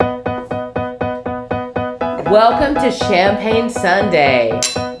Welcome to Champagne Sunday.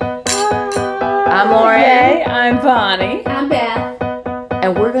 I'm Lauren. Hey, I'm Bonnie. I'm Beth.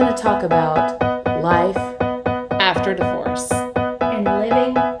 And we're going to talk about life After divorce. And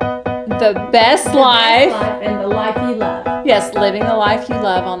living The best life. and the life you love. Yes, living the life you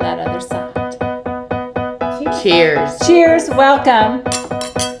love on that other side. Cheers. Cheers. Welcome.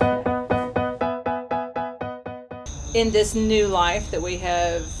 In this new life that we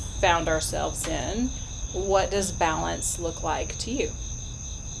have found ourselves in, what does balance look like to you?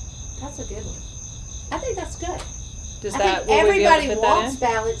 That's a good one. I think that's good. Does I that think will we be able to everybody fit that wants in?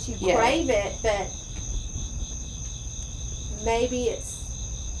 balance. You Yeah. crave it, but maybe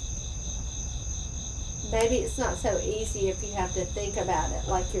it's not so easy if you have to think about it,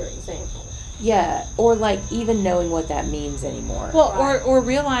 like your example. Yeah, or like even knowing what that means anymore. Well, Right. or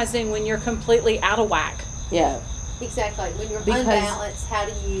realizing when you're completely out of whack. Yeah. Exactly. When you're Because unbalanced, how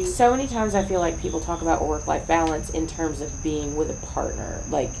do you? So many times I feel like people talk about work-life balance in terms of being with a partner,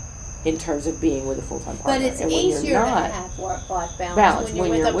 like in terms of being with a full-time partner. But it's and when easier you're to not, have work-life balance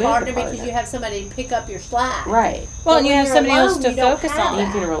when you're with a partner because you have somebody to pick up your slack. right. Well, But and you when have you're somebody else alone, to you don't focus have on. You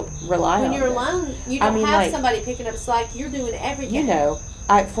that. can rely When on you're it. alone, you I don't mean, have like- somebody picking up slack. You're doing everything. You know,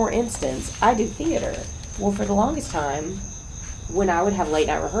 for instance, I do theater. Well, for the longest time, when I would have late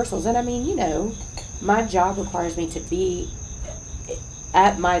night rehearsals, and I mean, you know, my job requires me to be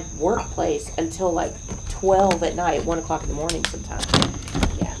at my workplace until like 12 at night, 1 o'clock in the morning sometimes.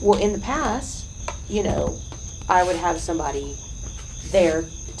 Yeah. Well, in the past, you know, I would have somebody there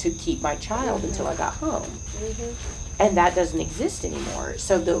to keep my child until I got home. Mm-hmm. And that doesn't exist anymore.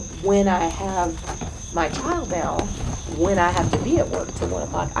 So when I have my child now, when I have to be at work till 1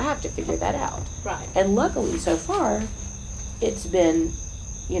 o'clock, I have to figure that out. Right. And luckily, so far, it's been,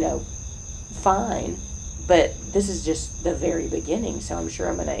 you know, fine. But this is just the very beginning, so I'm sure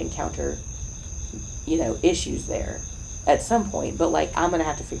I'm going to encounter, you know, issues there at some point. But, like, I'm going to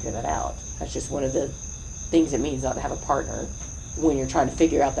have to figure that out. That's just one of the things it means not to have a partner when you're trying to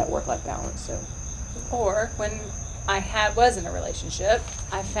figure out that work-life balance. So. Or when I was in a relationship,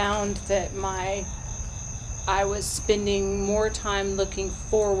 I found that I was spending more time looking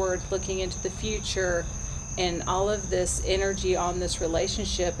forward, looking into the future, and all of this energy on this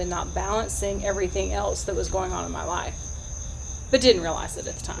relationship and not balancing everything else that was going on in my life. But didn't realize it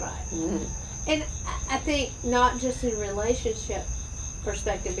at the time. Right. Mm-hmm. And I think not just in relationship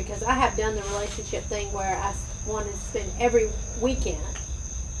perspective, because I have done the relationship thing where I wanted to spend every weekend,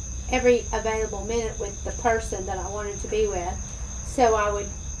 every available minute with the person that I wanted to be with. So I would,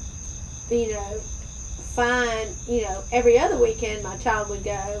 you know, find, you know, every other weekend my child would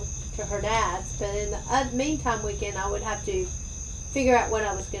go to her dad's, but in the meantime weekend I would have to figure out what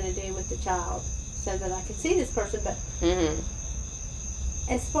I was going to do with the child so that I could see this person. But Mm-hmm.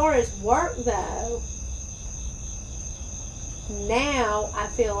 as far as work though, now I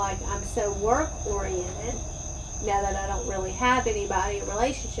feel like I'm so work oriented now that I don't really have anybody in a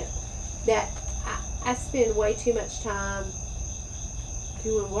relationship that I spend way too much time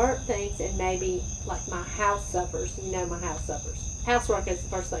doing work things, and maybe like my house suffers. You know, my house suffers. Housework is the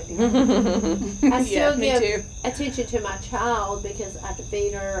first thing to go. I still me give too. attention to my child because I have to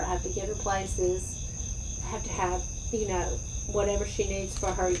feed her, I have to get her places, I have to have, you know, whatever she needs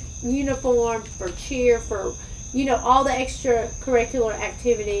for her uniform, for cheer, for, you know, all the extracurricular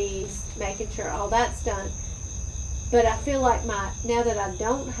activities, making sure all that's done. But I feel like now that I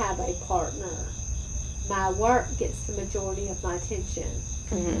don't have a partner, my work gets the majority of my attention.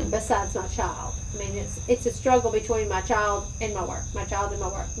 Mm-hmm. Besides my child. I mean, it's a struggle between my child and my work. My child and my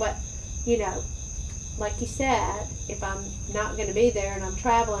work. But, you know, like you said, if I'm not going to be there and I'm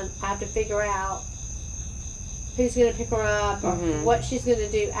traveling, I have to figure out who's going to pick her up or Mhm. what she's going to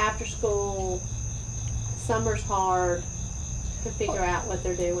do after school. Summer's hard to figure out what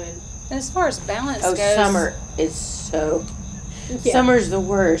they're doing. And as far as balance Oh, goes, summer is so. Yeah. Summer's the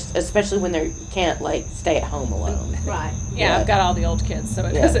worst, especially when they can't like stay at home alone. Right. yeah, I've got all the old kids, so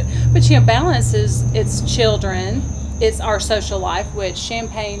it Yeah. doesn't. But you know, balance is it's children, it's our social life, which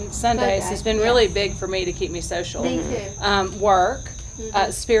Champagne Sundays Okay, has been really yes. big for me to keep me social. Me too. Work,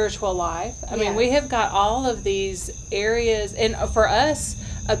 Mhm. spiritual life. I mean, Yes. we have got all of these areas, and for us,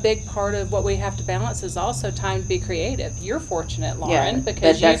 a big part of what we have to balance is also time to be creative. You're fortunate, Lauren, Yeah,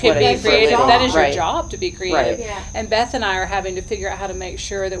 because you that's can what I be do for a creative. living. That is your Right. job to be creative. Right. Yeah. And Beth and I are having to figure out how to make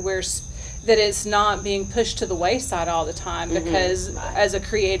sure that that it's not being pushed to the wayside all the time. Mhm. Because Right. as a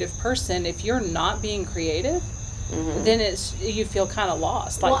creative person, if you're not being creative, Mm-hmm. then you feel kind of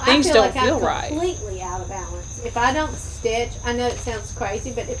lost. Like Well, things I feel don't like feel I'm right. completely out of balance. If I don't stitch, I know it sounds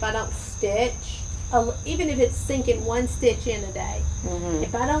crazy, but if I don't stitch, even if it's sinking one stitch in a day. Mm-hmm.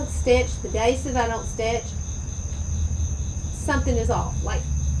 If I don't stitch, the days that I don't stitch, something is off. Like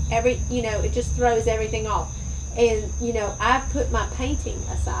it just throws everything off. And, I put my painting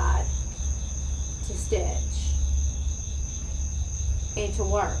aside to stitch and to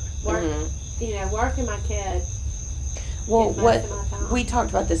work. Working my kid. Well, we talked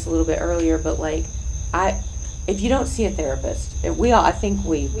about this a little bit earlier, but if you don't see a therapist, I think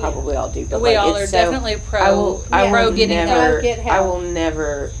we probably all do. But we all are definitely pro getting help. I will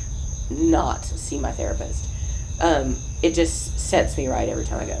never not see my therapist. It just sets me right every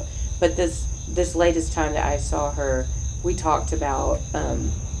time I go. But this latest time that I saw her, we talked about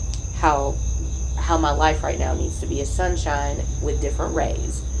how my life right now needs to be a sunshine with different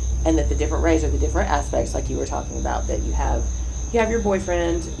rays, and that the different rays are the different aspects, like you were talking about, that you have your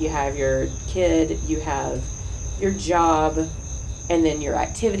boyfriend, you have your kid, you have your job, and then your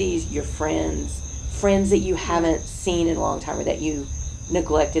activities, your friends that you haven't seen in a long time, or that you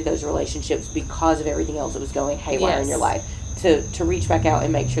neglected those relationships because of everything else that was going haywire in your life, to reach back out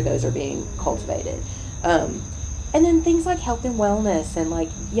and make sure those are being cultivated. And then things like health and wellness, and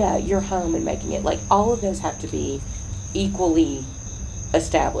your home, and making it, all of those have to be equally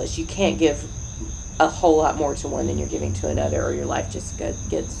established. You can't give a whole lot more to one than you're giving to another, or your life just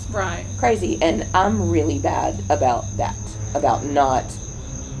gets crazy. And I'm really bad about that, about not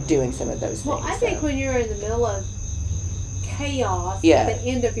doing some of those things. Well, I think when you're in the middle of chaos at the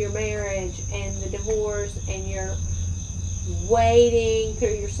end of your marriage and the divorce, and you're waiting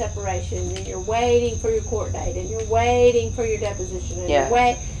through your separation, and you're waiting for your court date, and you're waiting for your deposition,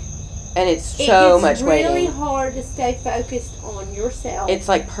 and and it's so much waiting. It's really hard to stay focused on yourself. It's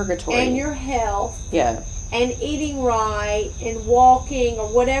like purgatory. And your health. Yeah. And eating right, and walking,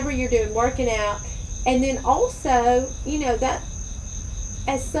 or whatever you're doing, working out. And then also, that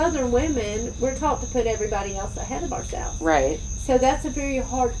as Southern women, we're taught to put everybody else ahead of ourselves. Right. So that's a very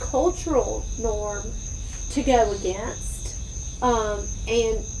hard cultural norm to go against.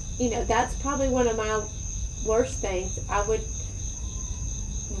 And, that's probably one of my worst things. I would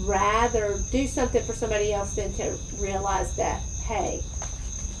rather do something for somebody else than to realize that, hey,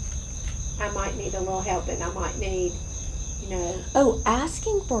 I might need a little help, and I might need,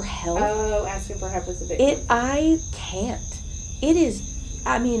 asking for help. Asking for help is a big one. I can't. It is,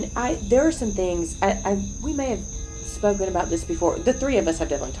 there are some things, we may have spoken about this before. The three of us have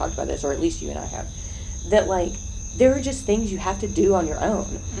definitely talked about this, or at least you and I have, that, there are just things you have to do on your own.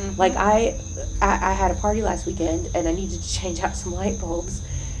 Mm-hmm. I had a party last weekend, and I needed to change out some light bulbs,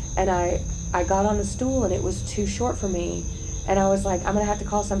 and I got on a stool, and it was too short for me, and I was like, I'm gonna have to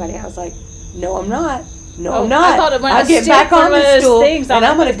call somebody. I was like, no, I'm not. I'm not. I thought it might I'll get back on the stool, and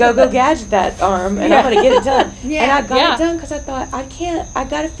I'm gonna go gadget that arm, and I'm gonna get it done. And I got it done because I thought, I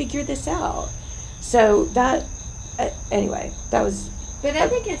gotta figure this out. So that, anyway, that was. But I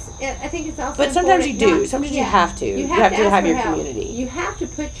think it's also. But sometimes you do. Sometimes you have to. You have to have your community. You have to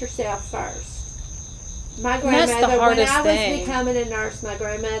put yourself first. My that's grandmother, the hardest when I was thing. becoming a nurse, my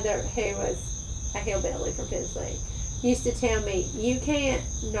grandmother, who was a hillbilly from Tennessee, used to tell me, you can't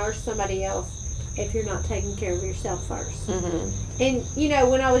nurse somebody else if you're not taking care of yourself first. Mm-hmm.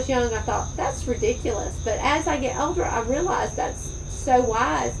 And, when I was young, I thought, that's ridiculous. But as I get older, I realize that's so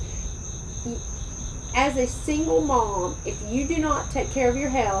wise. As a single mom, if you do not take care of your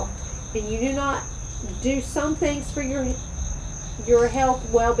health, and you do not do some things for your health,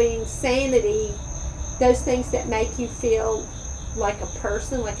 well-being, sanity, those things that make you feel like a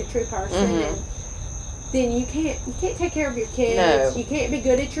person, like a true person, mm-hmm. and then you can't take care of your kids. No. You can't be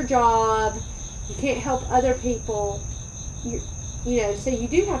good at your job. You can't help other people. So you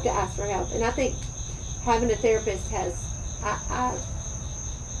do have to ask for help. And I think having a therapist has, I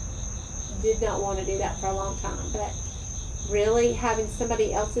did not want to do that for a long time, but really having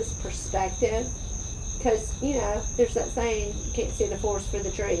somebody else's perspective, because there's that saying, you can't see the forest for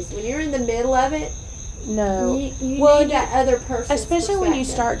the trees. When you're in the middle of it, you need that other person, especially when you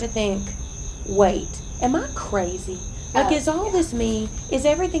start to think, wait, am I crazy? Is all this me? Is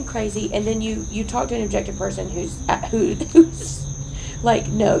everything crazy? And then you talk to an objective person who's like,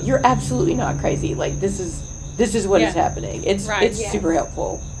 no, you're absolutely not crazy. This is what is happening. It's super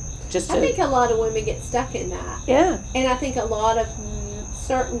helpful. I think a lot of women get stuck in that. Yeah. And I think a lot of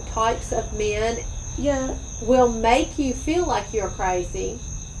certain types of men will make you feel like you're crazy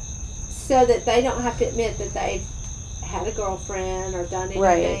so that they don't have to admit that they've had a girlfriend or done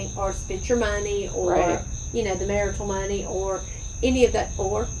anything or spent your money or, the marital money or any of that,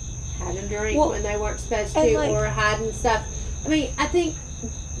 or had a drink when they weren't supposed to, or hiding stuff. I mean, I think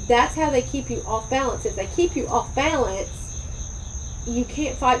that's how they keep you off balance. If they keep you off balance, you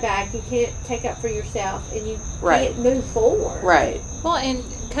can't fight back. You can't take up for yourself, and you Right. can't move forward. Right. Well, and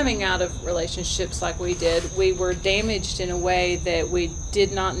coming out of relationships like we did, we were damaged in a way that we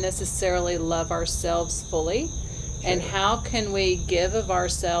did not necessarily love ourselves fully. And how can we give of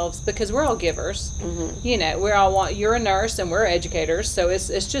ourselves, because we're all givers. You know, we're all you're a nurse and we're educators, so it's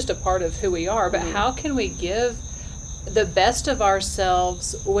just a part of who we are. But how can we give the best of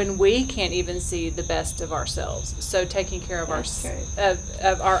ourselves when we can't even see the best of ourselves? So taking care of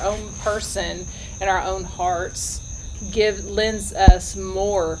of our own person and our own hearts lends us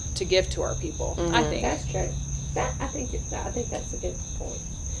more to give to our people. I think That's true. I think that's a good point.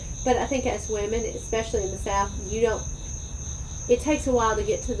 But I think as women, especially in the South, it takes a while to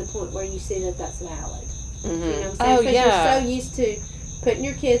get to the point where you see that that's valid. You know what I'm saying? Because you're so used to putting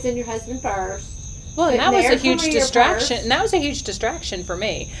your kids and your husband first. Well, and that was a huge career distraction. first. And that was a huge distraction for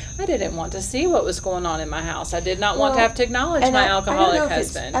me. I didn't want to see what was going on in my house. I did not want to have to acknowledge my alcoholic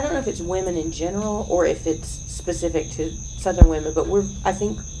husband. I don't know if it's women in general or if it's specific to Southern women, but I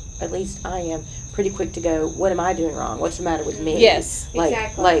think, at least I am, pretty quick to go, what am I doing wrong? What's the matter with me? Yes.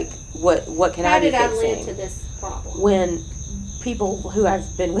 Exactly. Like, what can I be How did I fixing? lead to this problem? When people who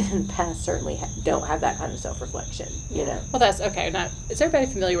I've been with in the past certainly don't have that kind of self-reflection, you know. Well, that's okay. Now, is everybody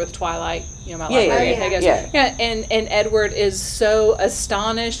familiar with Twilight? You know, my Yeah, librarian. yeah, He goes, yeah. And Edward is so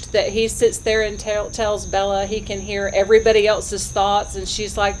astonished that he sits there and tells Bella he can hear everybody else's thoughts, and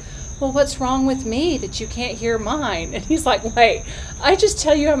she's like, well, what's wrong with me that you can't hear mine? And he's like, wait, I just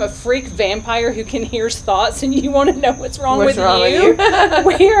tell you I'm a freak vampire who can hear thoughts, and you want to know what's wrong with you?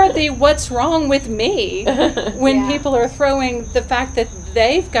 We are the what's wrong with me when people are throwing the fact that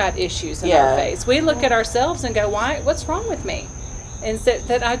they've got issues in our face. We look at ourselves and go, what's wrong with me? And so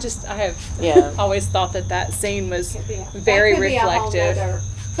that I have always thought that scene was very reflective.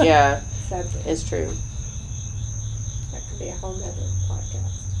 Yeah, Subject. it's true. That could be a whole nother podcast.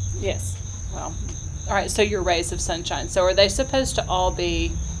 Yes. Well, all right, so your rays of sunshine. So are they supposed to all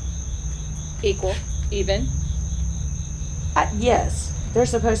be equal, even? Yes, they're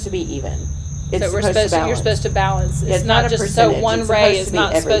supposed to be even. It's So you're supposed to balance. It's It's not not a just so percentage. one It's ray supposed is to be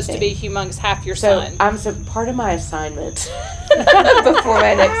not supposed to be everything. humongous half your So sun. part of my assignment before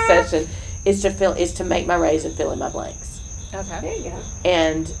my next session is to make my rays and fill in my blanks. Okay. There you go.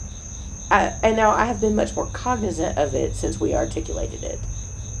 And now I have been much more cognizant of it since we articulated it.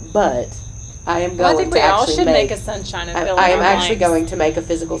 But I am going Well, I think to we all actually should make a sunshine and fill in I am our actually blanks. going to make a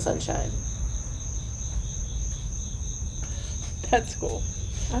physical sunshine. That's cool.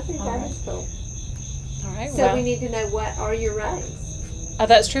 I think All that right. is cool. All right. So well, we need to know what are your rays.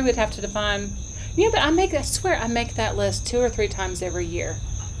 that's true. We'd have to define. Yeah, but I swear I make that list 2 or 3 times every year.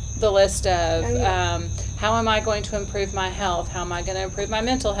 The list of how am I going to improve my health? How am I going to improve my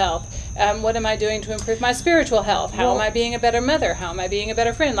mental health? What am I doing to improve my spiritual health? How am I being a better mother? How am I being a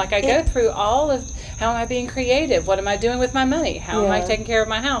better friend? Like I go through all of how am I being creative? What am I doing with my money? How am I taking care of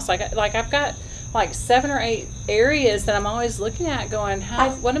my house? Like I've got like 7 or 8 areas that I'm always looking at going,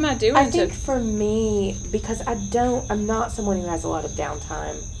 what am I doing I think for me, because I'm not someone who has a lot of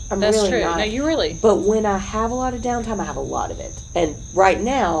downtime. That's really true. not. No, you really. But when I have a lot of downtime, I have a lot of it. And right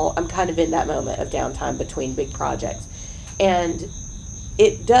now, I'm kind of in that moment of downtime between big projects. And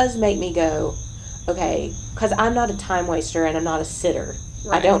it does make me go, okay, because I'm not a time waster and I'm not a sitter.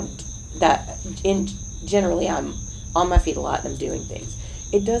 Right. Generally, I'm on my feet a lot and I'm doing things.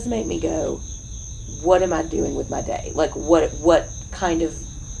 It does make me go, what am I doing with my day? Like, what kind of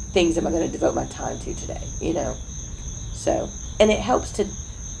things am I going to devote my time to today, you know? So, and it helps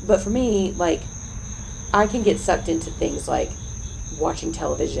but for me, like, I can get sucked into things like watching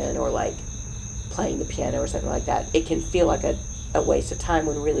television or like playing the piano or something like that. It can feel like a waste of time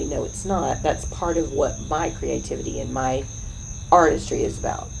when really, no, it's not. That's part of what my creativity and my artistry is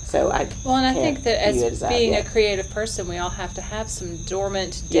about. So I think that as being yet. a creative person, we all have to have some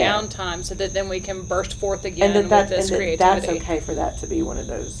dormant Yeah. downtime so that then we can burst forth again and with this creativity. that's okay for that to be one of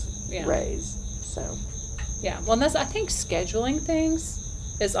those rays. So yeah, well, I think scheduling things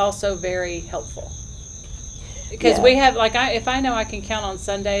is also very helpful. Because we have, like, if I know I can count on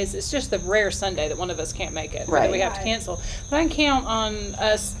Sundays, it's just the rare Sunday that one of us can't make it. Right. That we have to cancel. But I can count on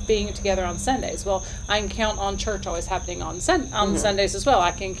us being together on Sundays. Well, I can count on church always happening on Sundays as well.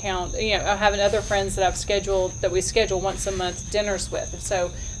 I can count, having other friends that we schedule once a month dinners with.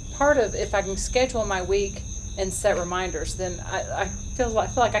 So part of, if I can schedule my week and set reminders, then I feel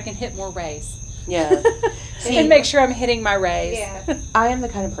like I can hit more rays. yeah. And make sure I'm hitting my rays. Yeah. I am the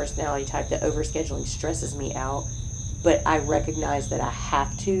kind of personality type that overscheduling stresses me out, but I recognize that I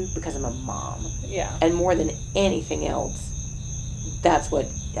have to because I'm a mom. Yeah. And more than anything else, that's what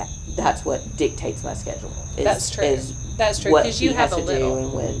that's what dictates my schedule. That's true. That's true, what 'cause he you have has a to little. do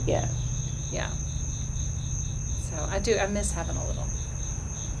and when. Yeah. Yeah. So I miss having a little.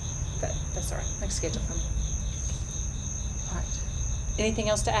 But that's all right. Next schedule for me. All right. Anything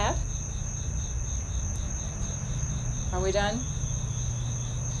else to add? Are we done?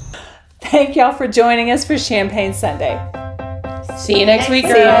 Thank y'all for joining us for Champagne Sunday. See you next week,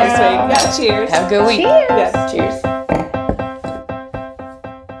 See you next girls. week. Yeah, cheers. Have a good week. Cheers. Yes. Cheers.